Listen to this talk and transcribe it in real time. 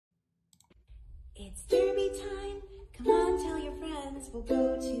It's derby time, come on tell your friends, we'll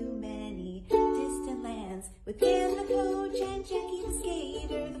go to many distant lands. With Dan the coach and Jackie the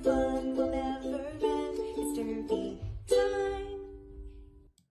skater, the fun will never end. It's derby time.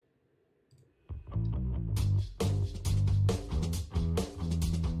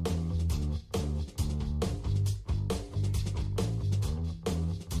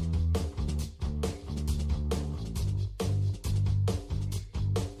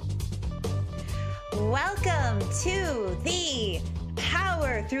 Welcome to the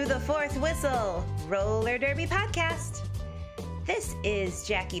Power Through the Fourth Whistle Roller Derby Podcast. This is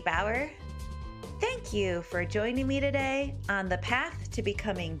Jackie Bauer. Thank you for joining me today on the path to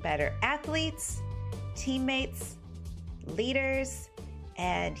becoming better athletes, teammates, leaders,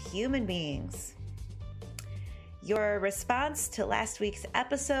 and human beings. Your response to last week's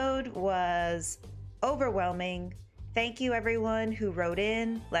episode was overwhelming. Thank you, everyone who wrote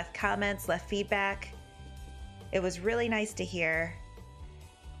in, left comments, left feedback. It was really nice to hear,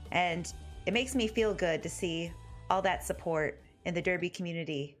 and it makes me feel good to see all that support in the Derby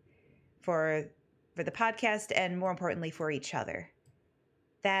community for the podcast and, more importantly, for each other.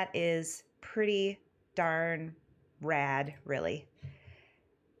 That is pretty darn rad, really.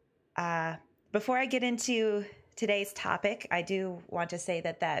 Before I get into today's topic, I do want to say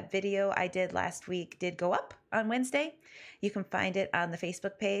that video I did last week did go up on Wednesday. You can find it on the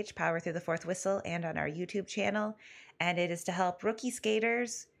Facebook page, Power Through the Fourth Whistle, and on our YouTube channel. And it is to help rookie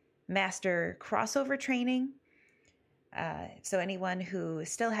skaters master crossover training. So anyone who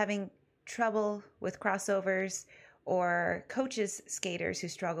is still having trouble with crossovers or coaches skaters who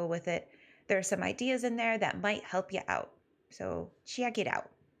struggle with it, there are some ideas in there that might help you out. So check it out.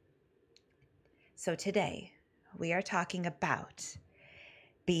 So today, we are talking about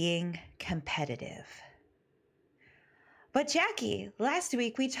being competitive. But Jackie, last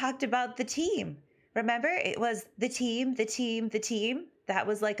week we talked about the team. Remember, it was the team. That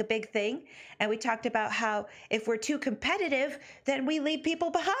was like a big thing. And we talked about how if we're too competitive, then we leave people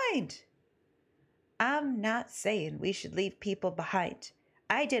behind. I'm not saying we should leave people behind.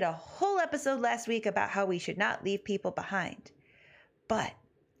 I did a whole episode last week about how we should not leave people behind. But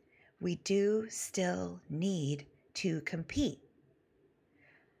we do still need to compete.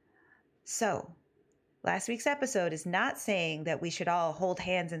 So, last week's episode is not saying that we should all hold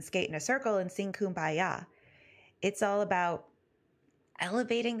hands and skate in a circle and sing Kumbaya. It's all about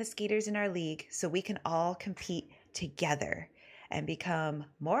elevating the skaters in our league so we can all compete together and become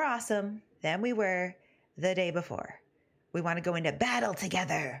more awesome than we were the day before. We want to go into battle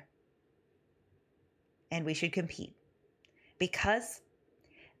together. And we should compete. Because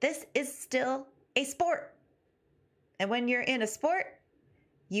this is still a sport. And when you're in a sport,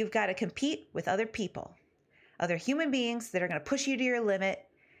 you've got to compete with other people, other human beings that are going to push you to your limit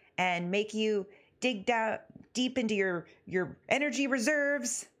and make you dig down deep into your energy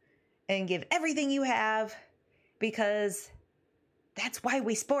reserves and give everything you have, because that's why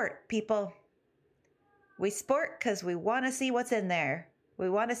we sport, people. We sport because we want to see what's in there. We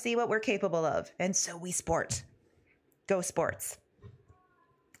want to see what we're capable of. And so we sport. Go sports.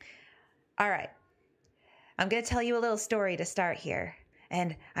 All right, I'm going to tell you a little story to start here,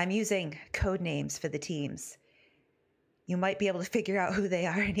 and I'm using code names for the teams. You might be able to figure out who they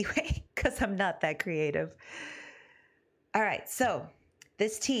are anyway, because I'm not that creative. All right, so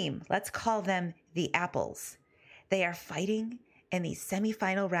this team, let's call them the Apples. They are fighting in the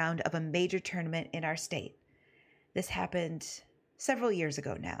semifinal round of a major tournament in our state. This happened several years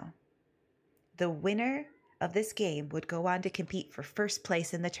ago now. The winner of this game would go on to compete for first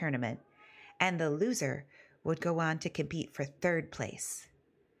place in the tournament, and the loser would go on to compete for third place.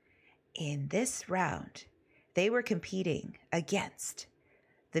 In this round, they were competing against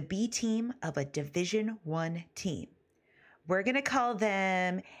the B team of a Division I team. We're going to call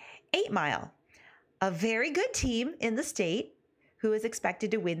them 8 Mile, a very good team in the state who is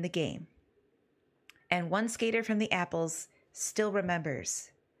expected to win the game. And one skater from the Apples still remembers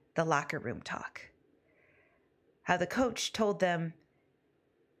the locker room talk. How the coach told them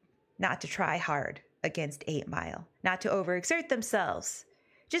not to try hard against 8 Mile, not to overexert themselves.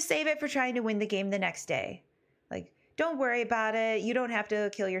 Just save it for trying to win the game the next day. Like, don't worry about it. You don't have to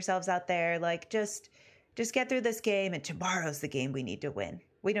kill yourselves out there. Like, just get through this game, and tomorrow's the game we need to win.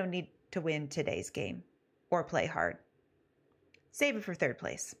 We don't need to win today's game or play hard. Save it for third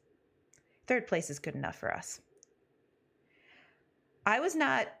place. Third place is good enough for us. I was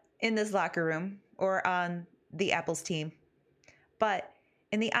not in this locker room or on the Apples team, but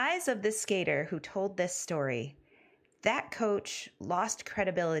in the eyes of this skater who told this story, that coach lost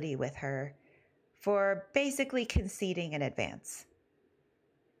credibility with her for basically conceding in advance.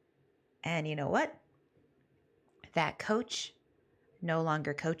 And you know what? That coach no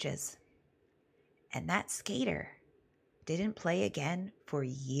longer coaches. And that skater didn't play again for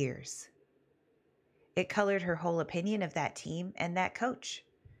years. It colored her whole opinion of that team and that coach.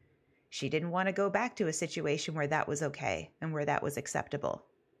 She didn't want to go back to a situation where that was okay and where that was acceptable.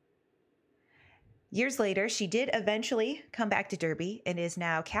 Years later, she did eventually come back to Derby and is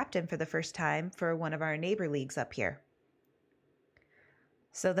now captain for the first time for one of our neighbor leagues up here.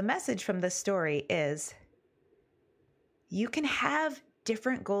 So the message from this story is you can have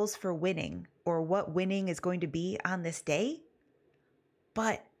different goals for winning or what winning is going to be on this day,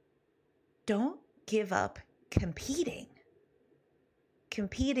 but don't give up competing.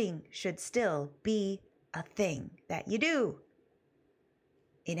 Competing should still be a thing that you do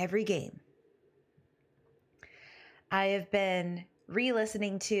in every game. I have been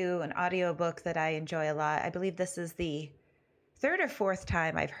re-listening to an audiobook that I enjoy a lot. I believe this is the third or fourth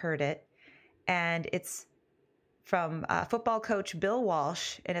time I've heard it, and it's from football coach Bill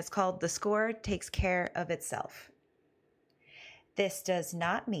Walsh, and it's called The Score Takes Care of Itself. This does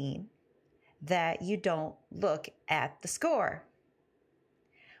not mean that you don't look at the score.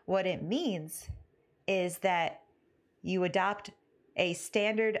 What it means is that you adopt a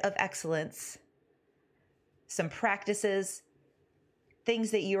standard of excellence, some practices,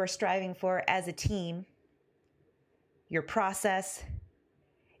 things that you are striving for as a team, your process.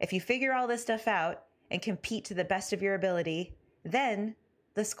 If you figure all this stuff out and compete to the best of your ability, then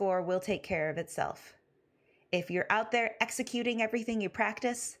the score will take care of itself. If you're out there executing everything you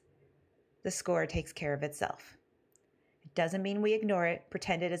practice, the score takes care of itself. It doesn't mean we ignore it,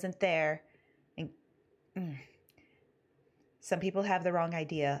 pretend it isn't there. And some people have the wrong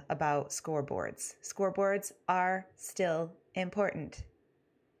idea about scoreboards. Scoreboards are still important.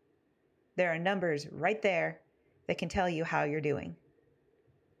 There are numbers right there that can tell you how you're doing.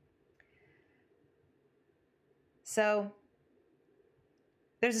 So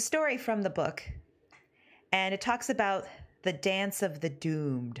there's a story from the book, and it talks about the dance of the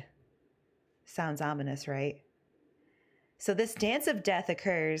doomed. Sounds ominous, right? So this dance of death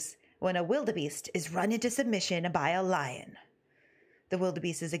occurs when a wildebeest is run into submission by a lion. The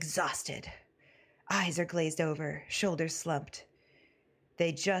wildebeest is exhausted. Eyes are glazed over, shoulders slumped.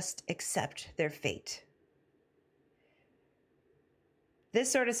 They just accept their fate. This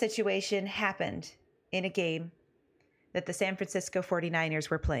sort of situation happened in a game that the San Francisco 49ers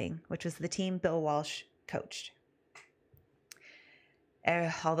were playing, which was the team Bill Walsh coached.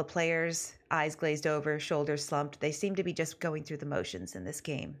 All the players, eyes glazed over, shoulders slumped. They seemed to be just going through the motions in this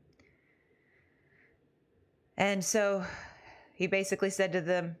game. And so he basically said to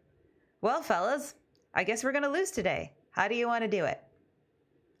them, well, fellas, I guess we're going to lose today. How do you want to do it?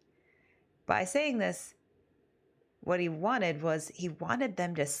 By saying this, what he wanted was he wanted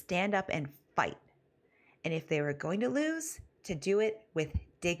them to stand up and fight. And if they were going to lose, to do it with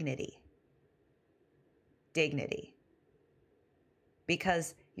dignity. Dignity.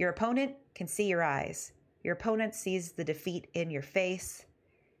 Because your opponent can see your eyes. Your opponent sees the defeat in your face.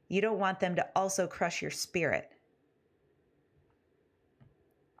 You don't want them to also crush your spirit.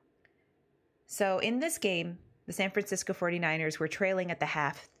 So in this game, the San Francisco 49ers were trailing at the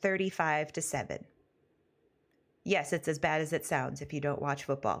half 35-7. Yes, it's as bad as it sounds if you don't watch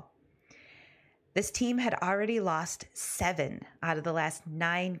football. This team had already lost 7 out of the last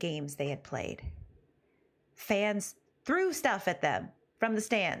 9 games they had played. Fans threw stuff at them from the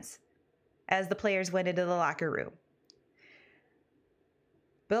stands as the players went into the locker room.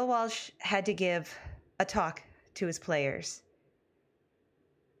 Bill Walsh had to give a talk to his players,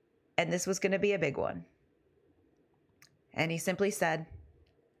 and this was going to be a big one. And he simply said,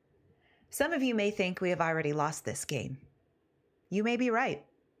 some of you may think we have already lost this game. You may be right.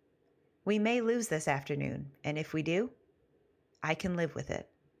 We may lose this afternoon, and if we do, I can live with it.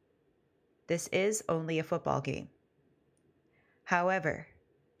 This is only a football game. However,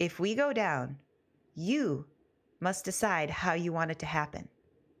 if we go down, you must decide how you want it to happen.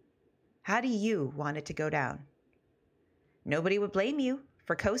 How do you want it to go down? Nobody would blame you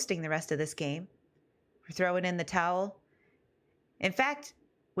for coasting the rest of this game, for throwing in the towel. In fact,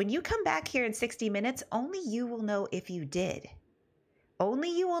 when you come back here in 60 minutes, only you will know if you did. Only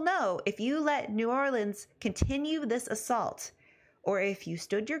you will know if you let New Orleans continue this assault or if you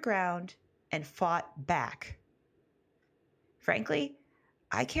stood your ground and fought back. Frankly,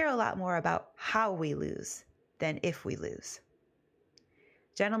 I care a lot more about how we lose than if we lose.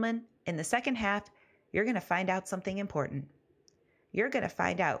 Gentlemen, in the second half, you're going to find out something important. You're going to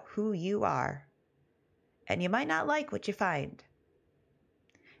find out who you are. And you might not like what you find.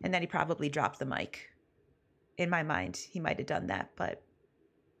 And then he probably dropped the mic. In my mind, he might have done that, but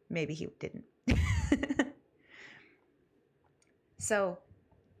maybe he didn't. So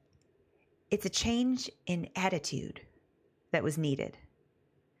it's a change in attitude that was needed.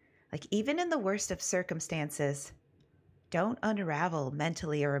 Like, even in the worst of circumstances, don't unravel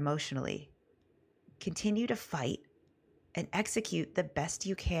mentally or emotionally. Continue to fight and execute the best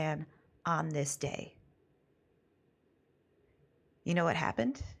you can on this day. You know what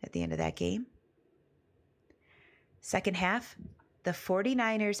happened at the end of that game? Second half, the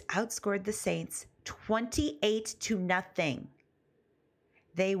 49ers outscored the Saints 28-0.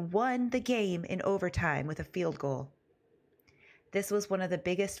 They won the game in overtime with a field goal. This was one of the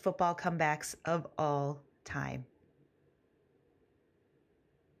biggest football comebacks of all time.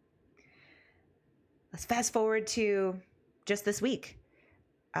 Let's fast forward to just this week.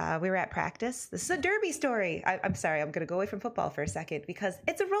 We were at practice. This is a derby story. I'm sorry, I'm going to go away from football for a second because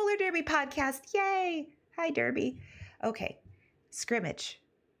it's a roller derby podcast. Yay! Hi, derby. Okay, scrimmage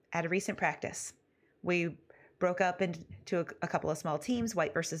at a recent practice. We broke up into a couple of small teams,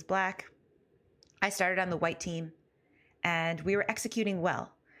 white versus black. I started on the white team, and we were executing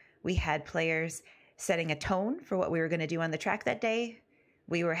well. We had players setting a tone for what we were going to do on the track that day.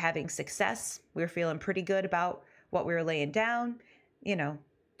 We were having success. We were feeling pretty good about what we were laying down. You know,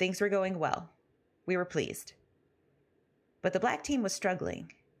 things were going well. We were pleased. But the black team was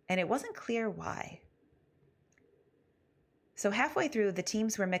struggling, and it wasn't clear why. So halfway through, the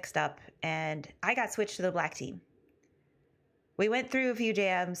teams were mixed up, and I got switched to the black team. We went through a few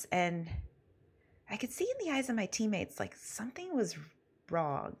jams, and I could see in the eyes of my teammates, like, something was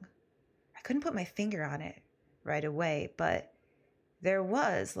wrong. I couldn't put my finger on it right away, but there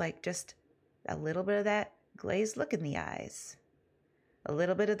was, like, just a little bit of that glazed look in the eyes. A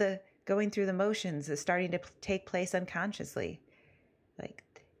little bit of the going through the motions is starting to take place unconsciously. Like,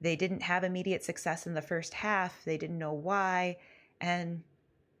 they didn't have immediate success in the first half. They didn't know why. And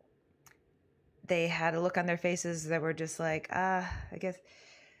they had a look on their faces that were just like, I guess.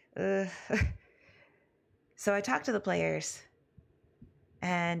 So I talked to the players,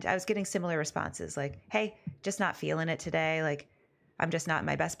 and I was getting similar responses like, hey, just not feeling it today. Like, I'm just not in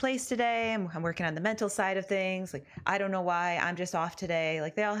my best place today. I'm working on the mental side of things. Like, I don't know why. I'm just off today.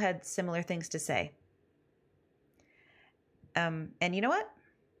 Like, they all had similar things to say. And you know what?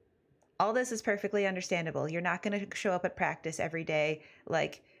 All this is perfectly understandable. You're not going to show up at practice every day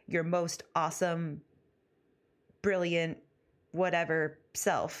like your most awesome, brilliant, whatever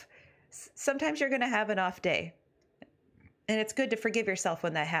self. Sometimes you're going to have an off day. And it's good to forgive yourself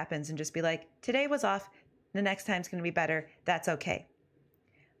when that happens and just be like, today was off. The next time's going to be better. That's okay.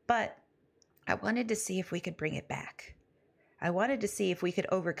 But I wanted to see if we could bring it back. I wanted to see if we could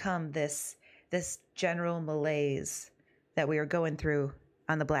overcome this general malaise that we were going through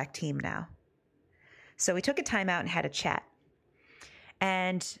on the black team now. So we took a time out and had a chat.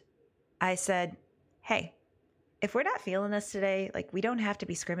 And I said, hey, if we're not feeling this today, like, we don't have to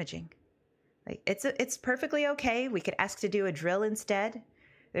be scrimmaging. Like, it's perfectly okay. We could ask to do a drill instead.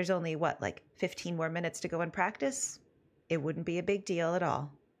 There's only 15 more minutes to go in practice. It wouldn't be a big deal at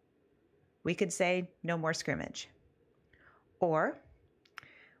all. We could say no more scrimmage. Or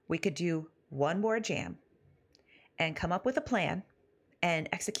we could do one more jam and come up with a plan and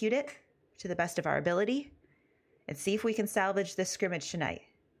execute it to the best of our ability and see if we can salvage this scrimmage tonight.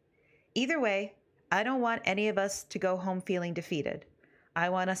 Either way, I don't want any of us to go home feeling defeated. I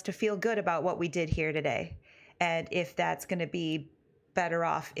want us to feel good about what we did here today. And if that's going to be better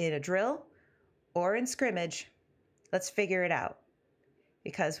off in a drill or in scrimmage, let's figure it out,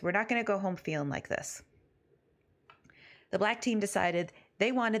 because we're not going to go home feeling like this. The black team decided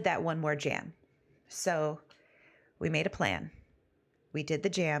they wanted that one more jam. So we made a plan. We did the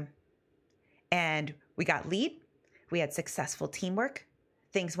jam, and we got lead. We had successful teamwork.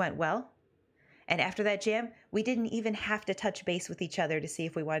 Things went well. And after that jam, we didn't even have to touch base with each other to see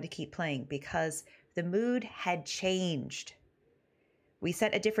if we wanted to keep playing, because the mood had changed. We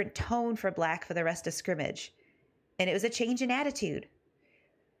set a different tone for black for the rest of scrimmage, and it was a change in attitude.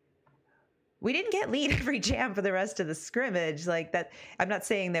 We didn't get lead every jam for the rest of the scrimmage like that. I'm not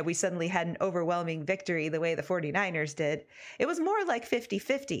saying that we suddenly had an overwhelming victory the way the 49ers did. It was more like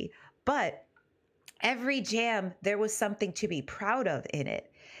 50-50, but every jam, there was something to be proud of in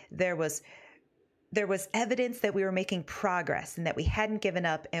it. There was evidence that we were making progress and that we hadn't given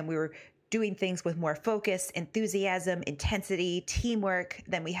up, and we were doing things with more focus, enthusiasm, intensity, teamwork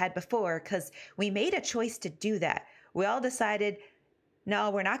than we had before, because we made a choice to do that. We all decided,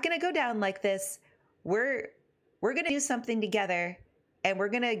 no, we're not going to go down like this. We're going to do something together, and we're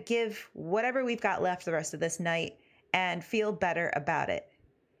going to give whatever we've got left the rest of this night and feel better about it.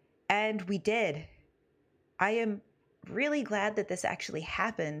 And we did. I am really glad that this actually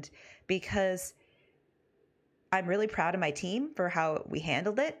happened because I'm really proud of my team for how we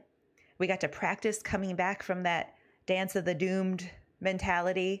handled it. We got to practice coming back from that dance of the doomed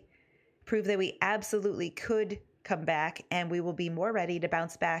mentality, prove that we absolutely could come back, and we will be more ready to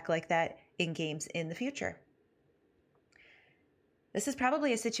bounce back like that in games in the future. This is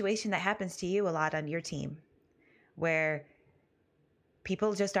probably a situation that happens to you a lot on your team, where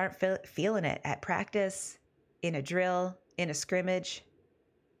people just aren't feeling it at practice, in a drill, in a scrimmage,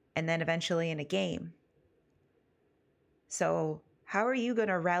 and then eventually in a game. So how are you going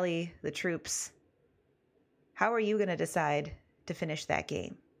to rally the troops? How are you going to decide to finish that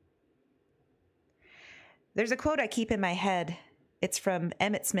game? There's a quote I keep in my head. It's from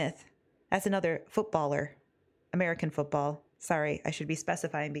Emmitt Smith. That's another footballer, American football. Sorry, I should be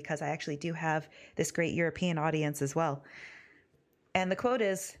specifying because I actually do have this great European audience as well. And the quote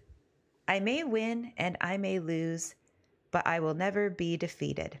is, "I may win and I may lose, but I will never be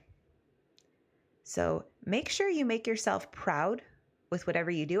defeated." So make sure you make yourself proud with whatever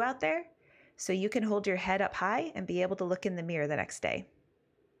you do out there so you can hold your head up high and be able to look in the mirror the next day.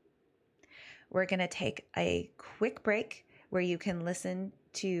 We're going to take a quick break where you can listen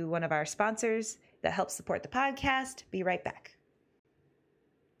to one of our sponsors that helps support the podcast. Be right back.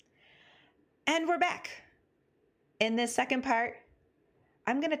 And we're back. In this second part,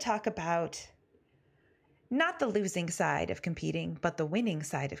 I'm going to talk about not the losing side of competing, but the winning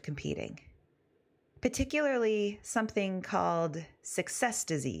side of competing, particularly something called success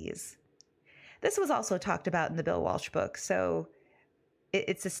disease. This was also talked about in the Bill Walsh book, so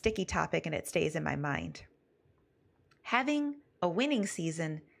it's a sticky topic and it stays in my mind. Having a winning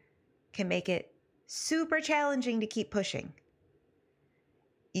season can make it super challenging to keep pushing.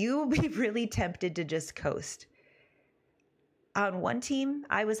 You'll be really tempted to just coast. On one team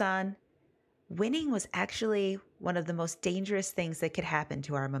I was on, winning was actually one of the most dangerous things that could happen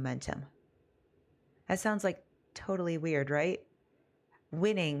to our momentum. That sounds like totally weird, right?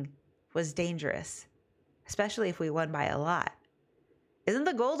 Winning was dangerous, especially if we won by a lot. Isn't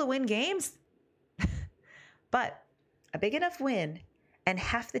the goal to win games? But a big enough win and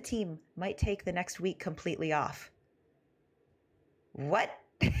half the team might take the next week completely off. What?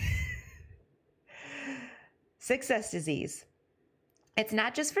 Success disease. It's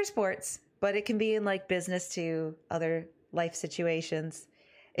not just for sports, but it can be in like business to other life situations.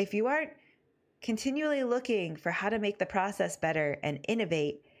 If you aren't continually looking for how to make the process better and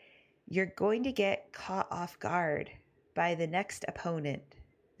innovate, you're going to get caught off guard by the next opponent,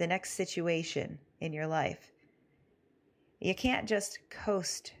 the next situation in your life. You can't just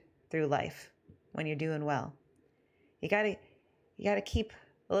coast through life when you're doing well. You gotta keep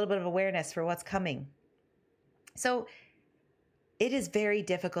a little bit of awareness for what's coming. So it is very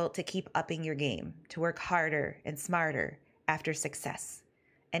difficult to keep upping your game, to work harder and smarter after success,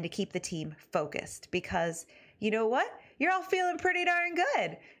 and to keep the team focused because you know what? You're all feeling pretty darn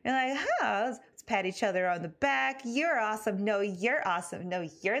good. You're like, let's pat each other on the back. You're awesome. No, you're awesome. No,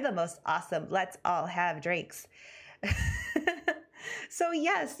 you're the most awesome. Let's all have drinks. So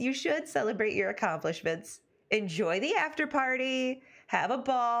yes, you should celebrate your accomplishments. Enjoy the after party, have a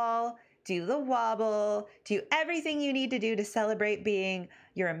ball, do the wobble, do everything you need to do to celebrate being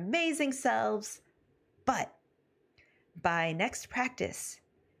your amazing selves. But by next practice,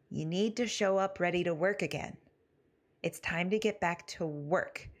 you need to show up ready to work again. It's time to get back to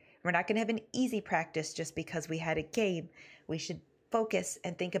work. We're not going to have an easy practice just because we had a game. We should focus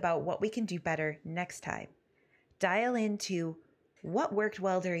and think about what we can do better next time. Dial into what worked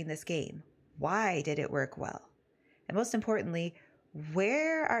well during this game. Why did it work well? And most importantly,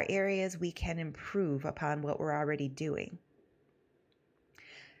 where are areas we can improve upon what we're already doing?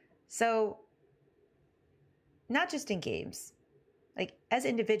 So, not just in games, like as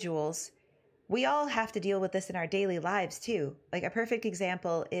individuals, we all have to deal with this in our daily lives too. Like a perfect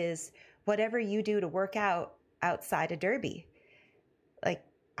example is whatever you do to work out outside a derby. Like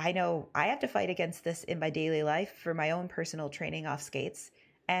I know I have to fight against this in my daily life for my own personal training off skates.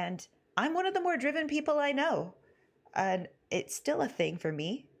 And I'm one of the more driven people I know. And it's still a thing for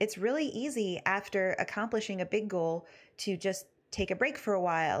me. It's really easy after accomplishing a big goal to just take a break for a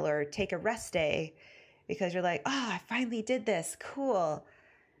while or take a rest day because you're like, I finally did this. Cool.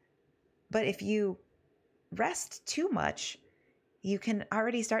 But if you rest too much, you can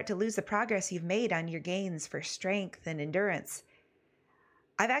already start to lose the progress you've made on your gains for strength and endurance.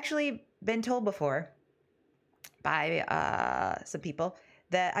 I've actually been told before by some people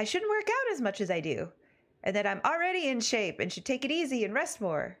that I shouldn't work out as much as I do and that I'm already in shape and should take it easy and rest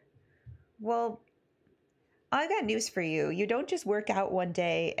more. Well, I got news for you. You don't just work out one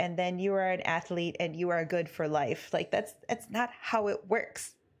day and then you are an athlete and you are good for life. Like that's not how it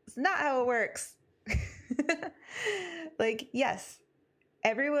works. It's not how it works. Like, yes,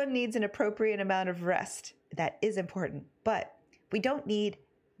 everyone needs an appropriate amount of rest. That is important, but we don't need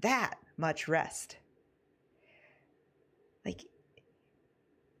that much rest. Like,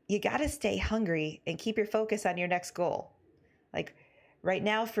 you got to stay hungry and keep your focus on your next goal. Like right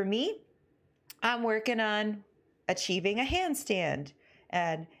now for me, I'm working on achieving a handstand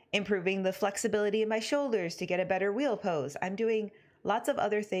and improving the flexibility of my shoulders to get a better wheel pose. I'm doing lots of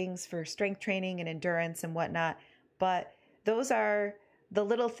other things for strength training and endurance and whatnot, but those are the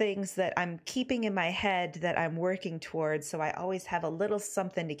little things that I'm keeping in my head that I'm working towards, so I always have a little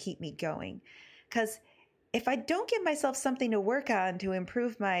something to keep me going. Because if I don't give myself something to work on to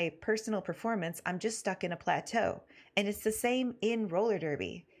improve my personal performance, I'm just stuck in a plateau. And it's the same in roller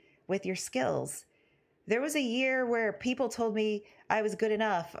derby with your skills. There was a year where people told me I was good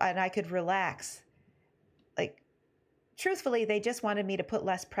enough and I could relax. Like, truthfully, they just wanted me to put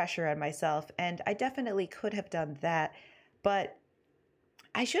less pressure on myself, and I definitely could have done that, but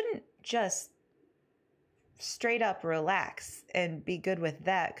I shouldn't just straight up relax and be good with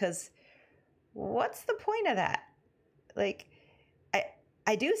that, because what's the point of that? Like,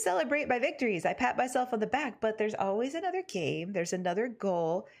 I do celebrate my victories. I pat myself on the back, but there's always another game. There's another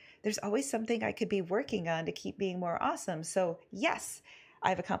goal. There's always something I could be working on to keep being more awesome. So yes,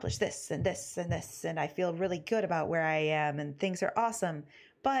 I've accomplished this and this and this, and I feel really good about where I am and things are awesome.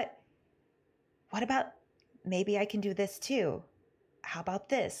 But what about maybe I can do this too? How about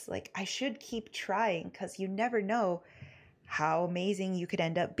this? Like, I should keep trying, because you never know how amazing you could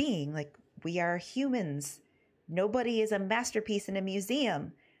end up being. Like, we are humans. Nobody is a masterpiece in a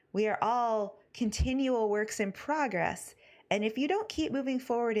museum. We are all continual works in progress. And if you don't keep moving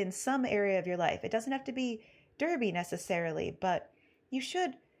forward in some area of your life, it doesn't have to be derby necessarily, but you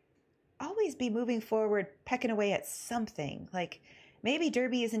should always be moving forward, pecking away at something. Like, maybe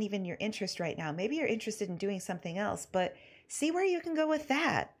derby isn't even your interest right now. Maybe you're interested in doing something else, but see where you can go with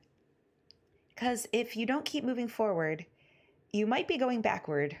that. Because if you don't keep moving forward, you might be going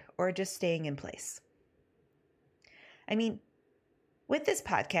backward or just staying in place. I mean, with this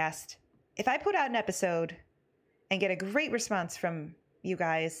podcast, if I put out an episode and get a great response from you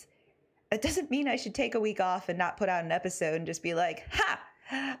guys, it doesn't mean I should take a week off and not put out an episode and just be like,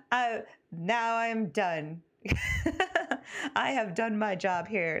 now I'm done. I have done my job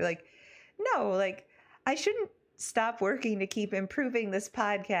here. Like, no, like, I shouldn't stop working to keep improving this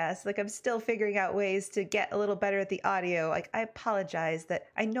podcast. Like, I'm still figuring out ways to get a little better at the audio. Like, I apologize that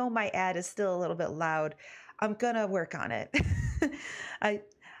I know my ad is still a little bit loud. I'm gonna work on it.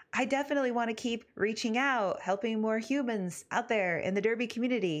 I definitely want to keep reaching out, helping more humans out there in the derby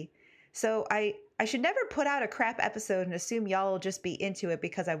community. So I should never put out a crap episode and assume y'all will just be into it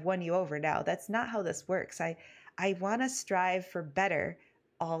because I've won you over now. That's not how this works. I want to strive for better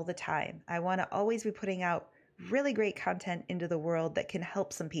all the time. I want to always be putting out really great content into the world that can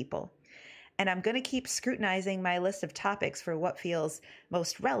help some people. And I'm going to keep scrutinizing my list of topics for what feels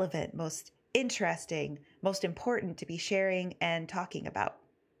most relevant, most interesting, most important to be sharing and talking about.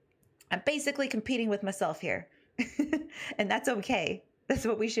 I'm basically competing with myself here. And that's okay. That's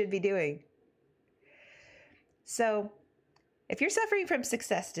what we should be doing. So if you're suffering from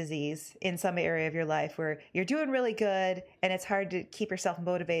success disease in some area of your life where you're doing really good and it's hard to keep yourself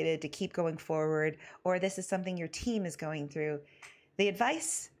motivated to keep going forward, or this is something your team is going through, the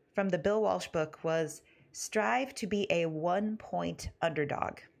advice from the Bill Walsh book was strive to be a 1-point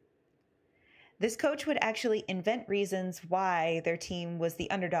underdog. This coach would actually invent reasons why their team was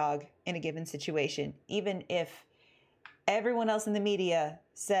the underdog in a given situation, even if everyone else in the media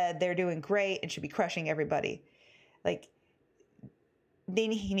said they're doing great and should be crushing everybody. Like,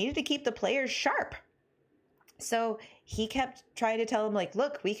 he needed to keep the players sharp. So he kept trying to tell them, like,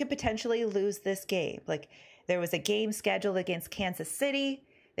 look, we could potentially lose this game. Like, there was a game scheduled against Kansas City.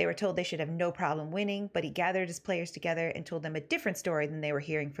 They were told they should have no problem winning, but he gathered his players together and told them a different story than they were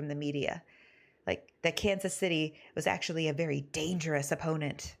hearing from the media. Like, that Kansas City was actually a very dangerous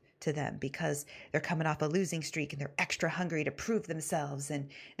opponent to them because they're coming off a losing streak and they're extra hungry to prove themselves, and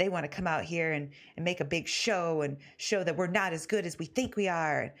they want to come out here and make a big show and show that we're not as good as we think we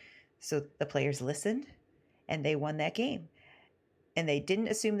are. So the players listened and they won that game, and they didn't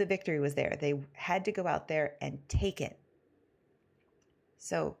assume the victory was there. They had to go out there and take it.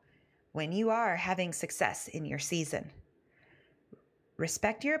 So when you are having success in your season,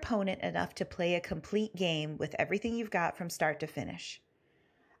 respect your opponent enough to play a complete game with everything you've got from start to finish.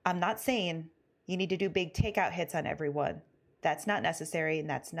 I'm not saying you need to do big takeout hits on everyone. That's not necessary, and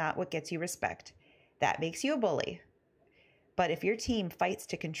that's not what gets you respect. that makes you a bully. But if your team fights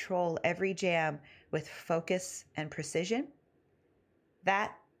to control every jam with focus and precision,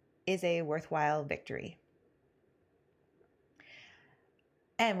 that is a worthwhile victory.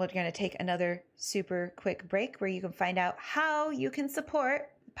 And we're going to take another super quick break where you can find out how you can support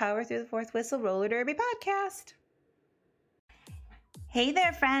Power Through the Fourth Whistle Roller Derby podcast. Hey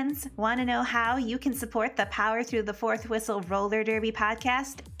there, friends. Want to know how you can support the Power Through the Fourth Whistle Roller Derby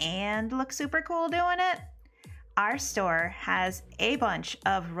podcast and look super cool doing it? Our store has a bunch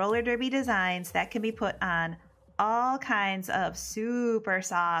of roller derby designs that can be put on all kinds of super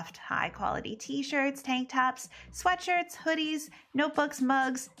soft, high-quality t-shirts, tank tops, sweatshirts, hoodies, notebooks,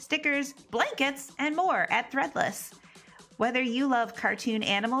 mugs, stickers, blankets, and more at Threadless. Whether you love cartoon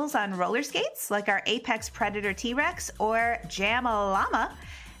animals on roller skates, like our Apex Predator T-Rex or Jam-a-Llama,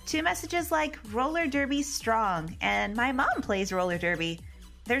 to messages like roller derby strong and my mom plays roller derby,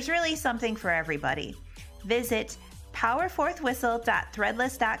 there's really something for everybody. Visit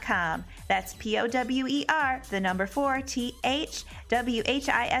powerfourthwhistle.threadless.com. That's POWER, the number 4,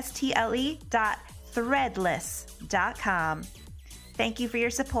 THWHISTLE.threadless.com. Thank you for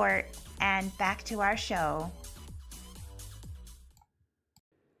your support, and back to our show.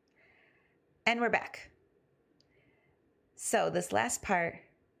 And we're back. So this last part,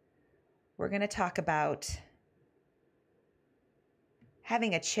 we're going to talk about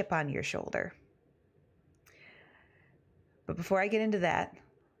having a chip on your shoulder. But before I get into that,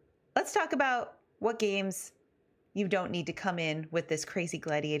 let's talk about what games you don't need to come in with this crazy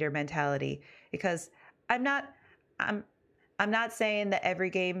gladiator mentality, because I'm not saying that every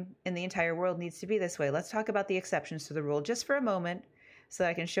game in the entire world needs to be this way. Let's talk about the exceptions to the rule just for a moment so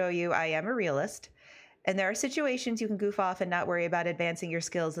that I can show you I am a realist. And there are situations you can goof off and not worry about advancing your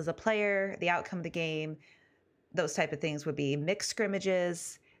skills as a player, the outcome of the game. Those type of things would be mixed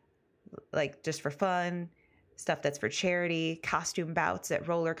scrimmages, like just for fun, stuff that's for charity, costume bouts at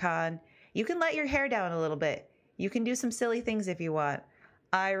RollerCon. You can let your hair down a little bit. You can do some silly things if you want.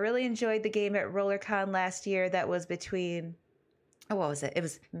 I really enjoyed the game at RollerCon last year that was between, what was it? It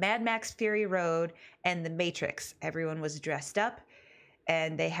was Mad Max Fury Road and The Matrix. Everyone was dressed up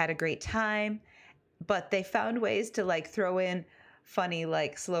and they had a great time, but they found ways to like throw in funny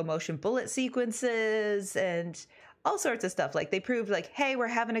like slow motion bullet sequences and all sorts of stuff. Like they proved like, hey, we're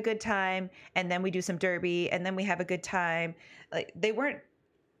having a good time. And then we do some derby and then we have a good time. Like they weren't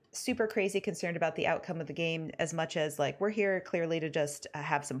super crazy concerned about the outcome of the game as much as like, we're here clearly to just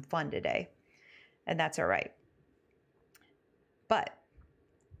have some fun today. And that's all right. But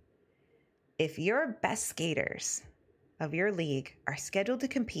if your best skaters of your league are scheduled to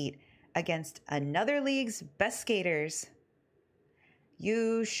compete against another league's best skaters,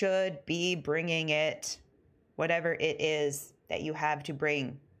 you should be bringing it. Whatever it is that you have to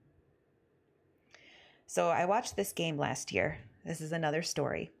bring. So I watched this game last year. This is another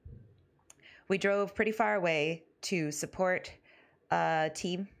story. We drove pretty far away to support a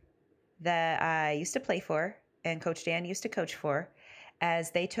team that I used to play for and Coach Dan used to coach for as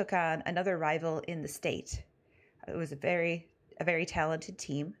they took on another rival in the state. It was a very talented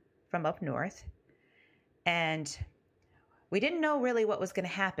team from up north. And we didn't know really what was going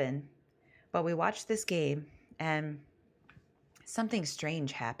to happen, but we watched this game and something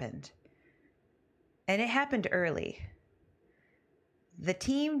strange happened. And it happened early. The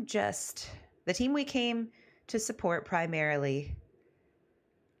team we came to support primarily,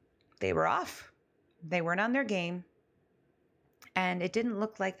 they were off. They weren't on their game. And it didn't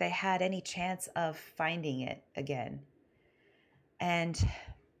look like they had any chance of finding it again. And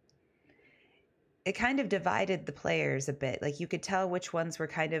it kind of divided the players a bit. Like you could tell which ones were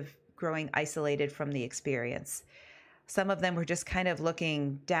kind of growing isolated from the experience. Some of them were just kind of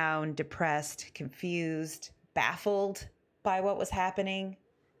looking down, depressed, confused, baffled by what was happening,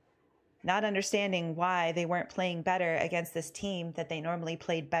 not understanding why they weren't playing better against this team that they normally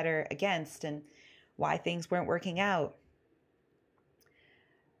played better against and why things weren't working out.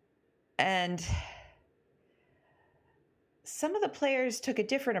 And some of the players took a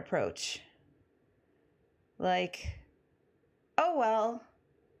different approach. Like, oh, well,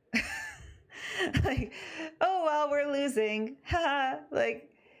 like, oh, well, we're losing. Like,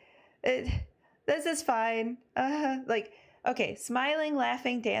 this is fine. Like, okay, smiling,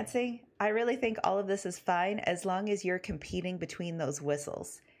 laughing, dancing. I really think all of this is fine as long as you're competing between those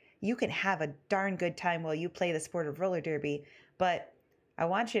whistles. You can have a darn good time while you play the sport of roller derby, but I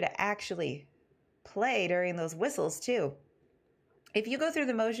want you to actually play during those whistles too. If you go through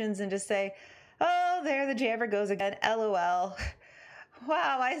the motions and just say, oh, there the jammer goes again, LOL.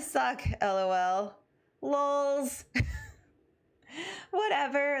 Wow, I suck, LOL. Lols.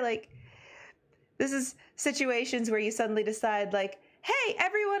 Whatever, like, This is situations where you suddenly decide like, hey,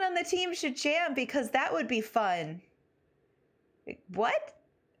 everyone on the team should jam because that would be fun. Like, what?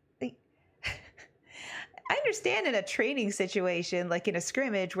 Like, I understand in a training situation, like in a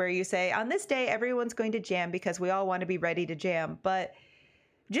scrimmage where you say, on this day, everyone's going to jam because we all want to be ready to jam. But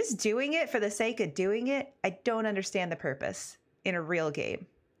just doing it for the sake of doing it, I don't understand the purpose in a real game.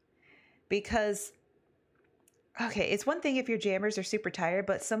 Because, okay, it's one thing if your jammers are super tired,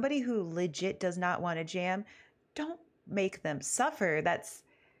 but somebody who legit does not want to jam, don't make them suffer. That's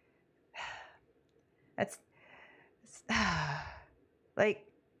like,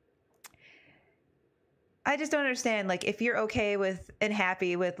 I just don't understand. Like, if you're okay with and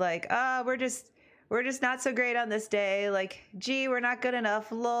happy with like, we're just not so great on this day. Like, gee, we're not good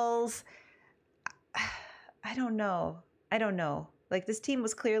enough. Lulz. I don't know. Like, this team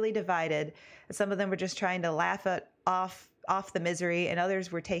was clearly divided. Some of them were just trying to laugh off the misery, and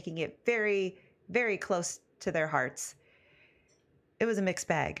others were taking it very, very close to their hearts. It was a mixed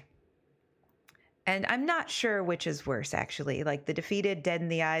bag. And I'm not sure which is worse, actually, like the defeated, dead in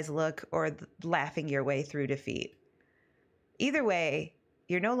the eyes look or laughing your way through defeat. Either way,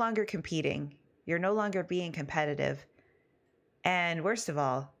 you're no longer competing. You're no longer being competitive. And worst of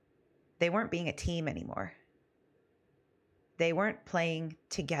all, they weren't being a team anymore. They weren't playing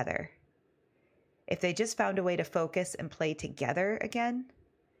together. If they just found a way to focus and play together again,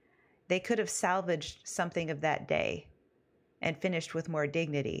 they could have salvaged something of that day and finished with more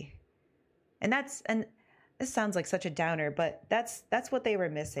dignity. And this sounds like such a downer, but that's what they were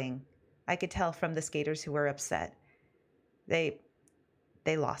missing. I could tell from the skaters who were upset. They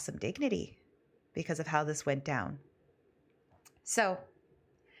lost some dignity because of how this went down. So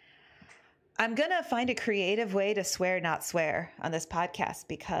I'm going to find a creative way to swear, not swear on this podcast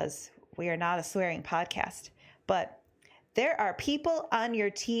because we are not a swearing podcast. But there are people on your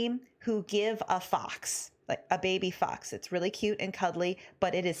team who give a fox, like a baby fox. It's really cute and cuddly,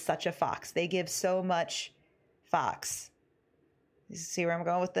 but it is such a fox. They give so much fox. You see where I'm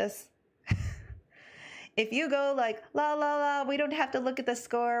going with this? If you go like, la, la, la, we don't have to look at the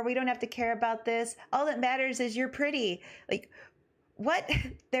score. We don't have to care about this. All that matters is you're pretty. Like, what?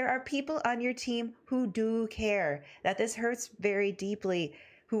 There are people on your team who do care that this hurts very deeply,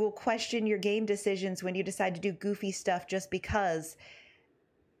 who will question your game decisions when you decide to do goofy stuff just because.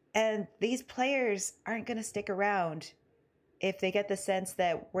 And these players aren't going to stick around if they get the sense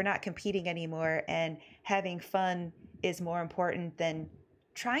that we're not competing anymore and having fun is more important than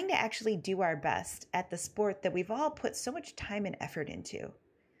trying to actually do our best at the sport that we've all put so much time and effort into.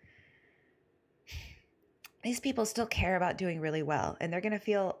 These people still care about doing really well, and they're going to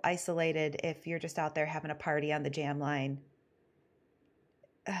feel isolated if you're just out there having a party on the jam line.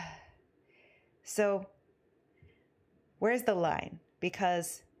 So where's the line?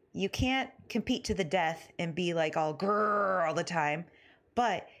 Because you can't compete to the death and be like all grrr all the time,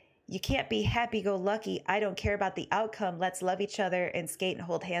 but you can't be happy-go-lucky. I don't care about the outcome. Let's love each other and skate and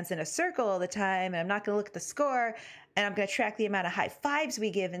hold hands in a circle all the time. And I'm not going to look at the score, and I'm going to track the amount of high fives we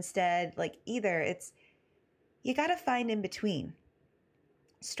give instead. Like, you got to find in between.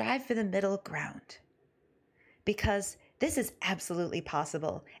 Strive for the middle ground, because this is absolutely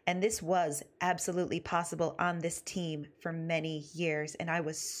possible. And this was absolutely possible on this team for many years. And I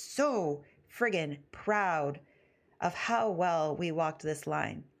was so friggin' proud of how well we walked this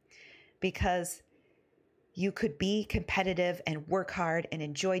line, because you could be competitive and work hard and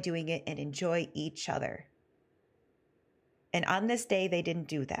enjoy doing it and enjoy each other. And on this day, they didn't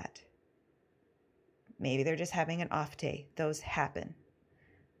do that. Maybe they're just having an off day. Those happen.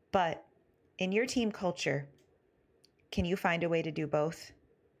 But in your team culture, can you find a way to do both?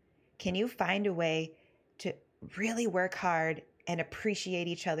 Can you find a way to really work hard and appreciate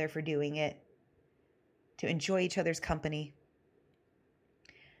each other for doing it, to enjoy each other's company,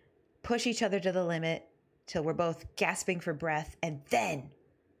 push each other to the limit till we're both gasping for breath, and then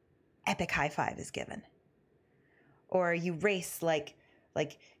epic high five is given? Or you race like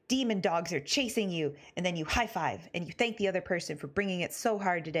demon dogs are chasing you, and then you high five and you thank the other person for bringing it so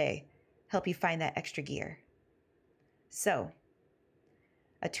hard today, help you find that extra gear. So,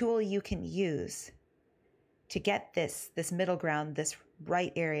 a tool you can use to get this middle ground, this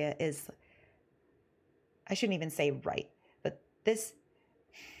right area is, I shouldn't even say right, but this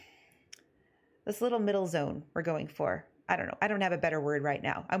little middle zone we're going for. I don't know. I don't have a better word right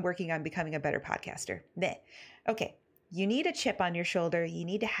now. I'm working on becoming a better podcaster. Meh. Okay. You need a chip on your shoulder. You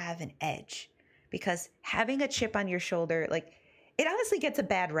need to have an edge, because having a chip on your shoulder, like, it honestly gets a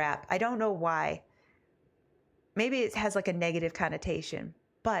bad rap. I don't know why. Maybe it has like a negative connotation,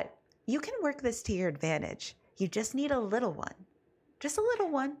 but you can work this to your advantage. You just need a little one, just a little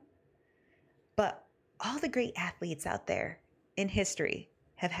one. But all the great athletes out there in history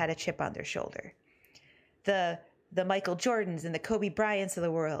have had a chip on their shoulder. The Michael Jordans and the Kobe Bryants of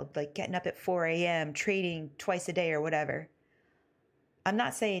the world, like getting up at 4 a.m., training twice a day or whatever. I'm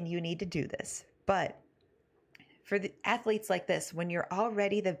not saying you need to do this, but for the athletes like this, when you're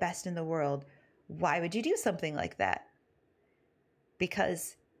already the best in the world, why would you do something like that?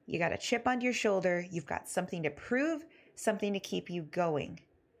 Because you got a chip on your shoulder, you've got something to prove, something to keep you going.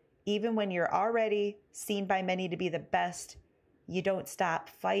 Even when you're already seen by many to be the best, you don't stop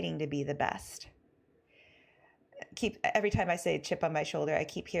fighting to be the best. Every time I say chip on my shoulder, I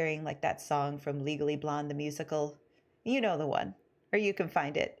keep hearing like that song from Legally Blonde, the musical. You know the one, or you can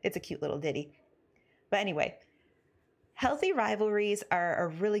find it. It's a cute little ditty. But anyway, healthy rivalries are a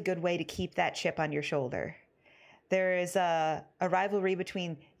really good way to keep that chip on your shoulder. There is a rivalry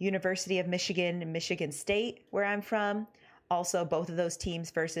between University of Michigan and Michigan State, where I'm from. Also, both of those teams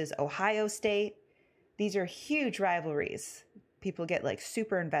versus Ohio State. These are huge rivalries. People get like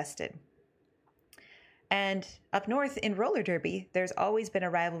super invested. And up north in roller derby, there's always been a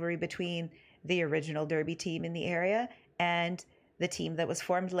rivalry between the original derby team in the area and the team that was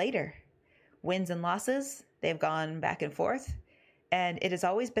formed later. Wins and losses, they've gone back and forth. And it has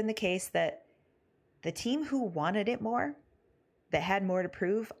always been the case that the team who wanted it more, that had more to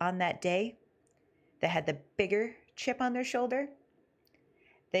prove on that day, that had the bigger chip on their shoulder,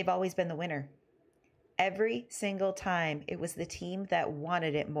 they've always been the winner. Every single time it was the team that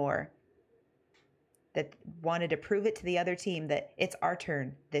wanted it more, that wanted to prove it to the other team that it's our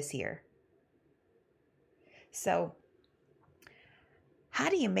turn this year. So, how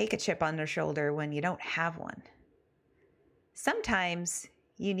do you make a chip on their shoulder when you don't have one? Sometimes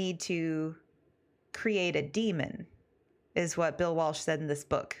you need to create a demon, is what Bill Walsh said in this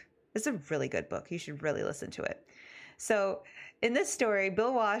book. It's a really good book. You should really listen to it. So, in this story,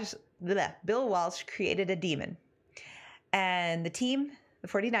 Bill Walsh created a demon. And the team, the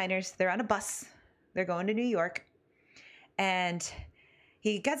 49ers, they're on a bus. They're going to New York. And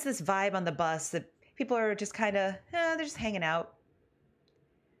he gets this vibe on the bus that people are just kind of, they're just hanging out.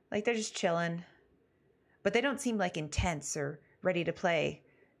 Like they're just chilling. But they don't seem like intense or ready to play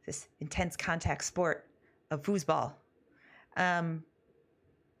this intense contact sport of foosball.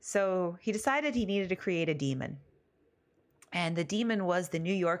 So he decided he needed to create a demon. And the demon was the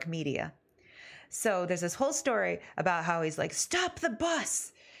New York media. So there's this whole story about how he's like, stop the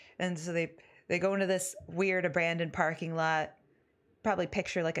bus. And so they go into this weird abandoned parking lot, probably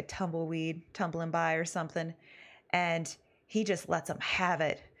picture like a tumbleweed tumbling by or something. And he just lets them have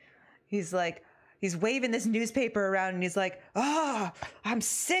it. He's waving this newspaper around and he's like, I'm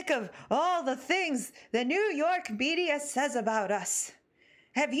sick of all the things the New York media says about us.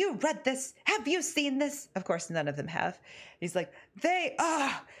 Have you read this? Have you seen this? Of course, none of them have. He's like,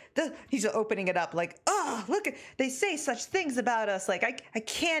 he's opening it up like, look, they say such things about us. Like, I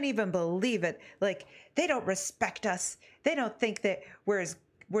can't even believe it. Like, they don't respect us. They don't think that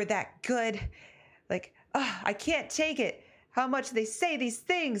we're that good. Like, I can't take it. How much they say these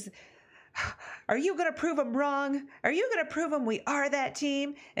things. Are you going to prove them wrong? Are you going to prove them we are that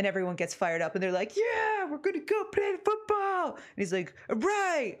team? And everyone gets fired up and they're like, yeah, we're going to go play football. And he's like,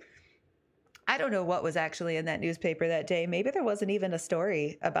 right. I don't know what was actually in that newspaper that day. Maybe there wasn't even a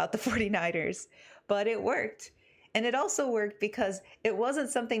story about the 49ers, but it worked. And it also worked because it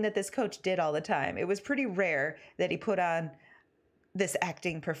wasn't something that this coach did all the time. It was pretty rare that he put on this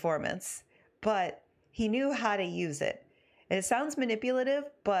acting performance, but he knew how to use it. And it sounds manipulative,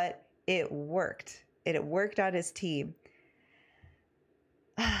 but it worked. It worked on his team.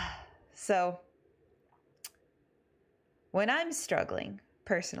 So, when I'm struggling,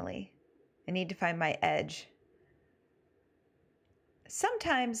 personally, I need to find my edge.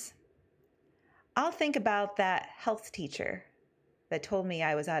 Sometimes, I'll think about that health teacher that told me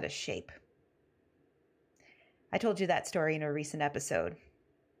I was out of shape. I told you that story in a recent episode.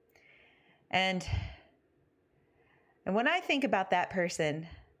 And when I think about that person,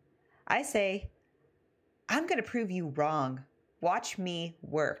 I say, I'm going to prove you wrong. Watch me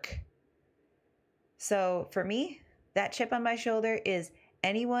work. So for me, that chip on my shoulder is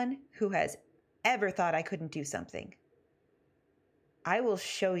anyone who has ever thought I couldn't do something. I will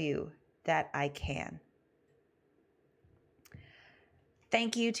show you that I can.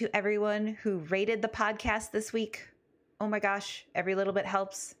 Thank you to everyone who rated the podcast this week. Oh my gosh, every little bit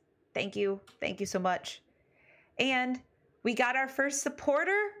helps. Thank you. Thank you so much. And we got our first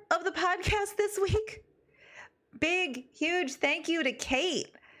supporter of the podcast this week. Big, huge thank you to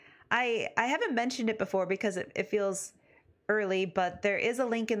Kate. I haven't mentioned it before because it feels early, but there is a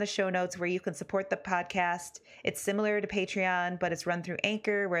link in the show notes where you can support the podcast. It's similar to Patreon, but it's run through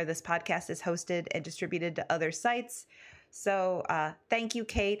Anchor, where this podcast is hosted and distributed to other sites. So thank you,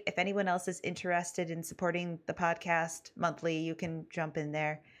 Kate. If anyone else is interested in supporting the podcast monthly, you can jump in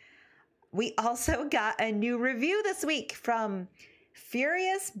there. We also got a new review this week from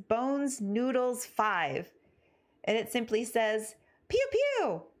Furious Bones Noodles 5. And it simply says, pew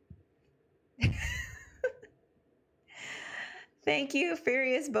pew. Thank you,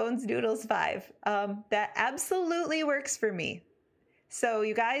 Furious Bones Noodles 5. That absolutely works for me. So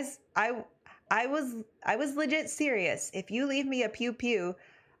you guys, I was legit serious. If you leave me a pew pew,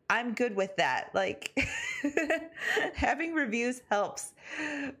 I'm good with that. Like, having reviews helps.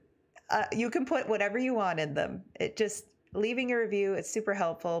 You can put whatever you want in them. Leaving a review, it's super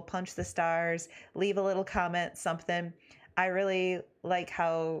helpful. Punch the stars, leave a little comment, something. I really like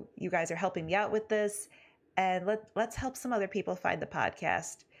how you guys are helping me out with this, and let's help some other people find the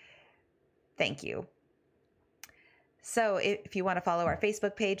podcast. Thank you. So if you want to follow our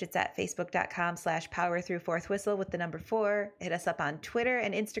Facebook page, it's at facebook.com/powerthroughfourthwhistle with the number 4. Hit us up on Twitter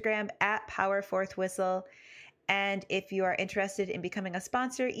and Instagram at powerfourthwhistle. And if you are interested in becoming a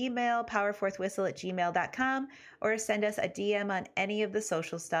sponsor, email powerfourthwhistle@gmail.com or send us a DM on any of the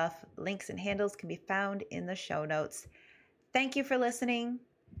social stuff. Links and handles can be found in the show notes. Thank you for listening.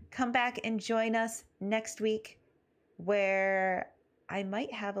 Come back and join us next week, where I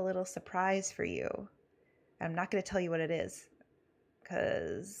might have a little surprise for you. I'm not going to tell you what it is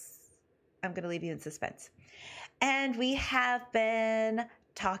because I'm going to leave you in suspense. And we have been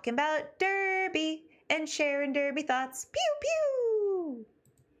talking about Derby and sharing Derby thoughts. Pew, pew!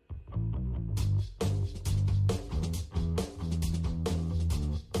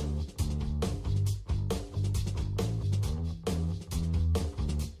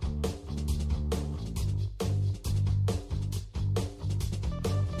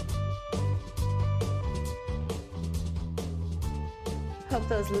 Hope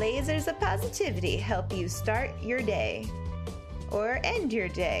those lasers of positivity help you start your day or end your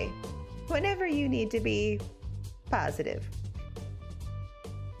day whenever you need to be positive.